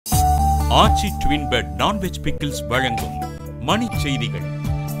ஆச்சி twin bed non veg pickles வழங்கும் மணி செய்திகள்.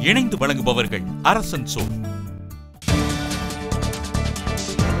 இணைந்து வழங்குபவர்கள் அரசன் சோ.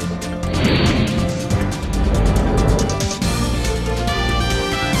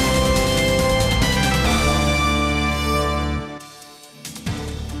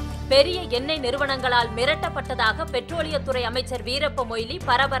 பெரிய எண்ணெய் நிறுவனங்களால் மிரட்டப்பட்டதாக பெட்ரோலியத்துறை அமைச்சர் வீரப்ப மொய்லி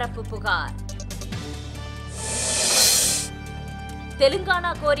பரபரப்பு புகார்.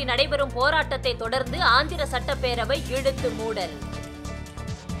 தெலுங்கானா கோரி நடைபெறும் போராட்டத்தை தொடர்ந்து ஆந்திர சட்டப்பேரவை இழுத்து மூடல்.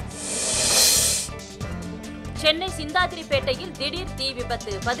 சென்னை சிந்தாதிரிப்பேட்டையில் திடீர் தீ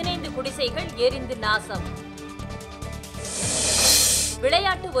விபத்து, 15 குடிசைகள் எரிந்து நாசம்.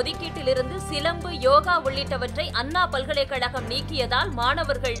 விளையாட்டு ஒதுக்கீட்டிலிருந்து சிலம்பு, யோகா உள்ளிட்டவற்றை அண்ணா பல்கலைக்கழகம் நீக்கியதால்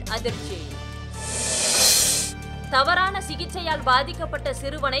மாணவர்கள் அதிர்ச்சி. தவறான சிகிச்சையால் பாதிக்கப்பட்ட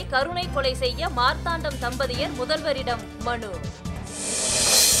சிறுவனை கருணை கொலை செய்ய மார்த்தாண்டம் தம்பதியர் முதல்வரிடம் மனு.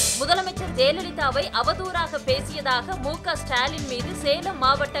 முதலமைச்சர் ஜெயலலிதாவை அவதூறாக பேசியதாக மு.க. ஸ்டாலின் மீது சேலம்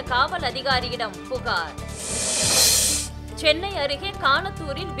மாவட்ட காவல் அதிகாரியிடம் புகார். சென்னை அருகே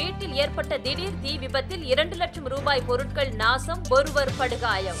கானத்தூரில் வீட்டில் ஏற்பட்ட திடீர் தீ விபத்தில் 2 லட்சம் ரூபாய் பொருட்கள் நாசம், ஒருவர்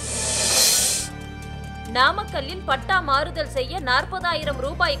படுகாயம். நாமக்கல்லில் பட்டா மாறுதல் செய்ய 40,000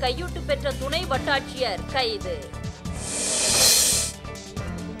 ரூபாய் கையூட்டு பெற்ற துணை வட்டாட்சியர் கைது.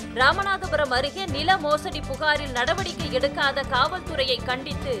 ராமநாதபுரம் அருகே நில மோசடி புகாரில் நடவடிக்கை எடுக்காத காவல்துறையை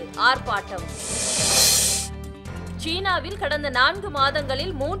கண்டித்து ஆர்ப்பாட்டம். சீனாவில் கடந்த 4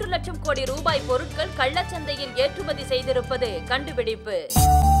 மாதங்களில் 3 லட்சம் கோடி ரூபாய் பொருட்கள் கள்ளச்சந்தையில் ஏற்றுமதி செய்திருப்பது கண்டுபிடிப்பு.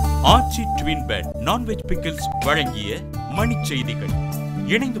 ஆச்சி ட்வின் பெட் நான்வெஜ் பிக்கிள்ஸ் வழங்கிய மணி செய்திகள்.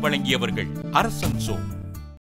 இணைந்து வழங்கியவர்கள் அரசன் சோ.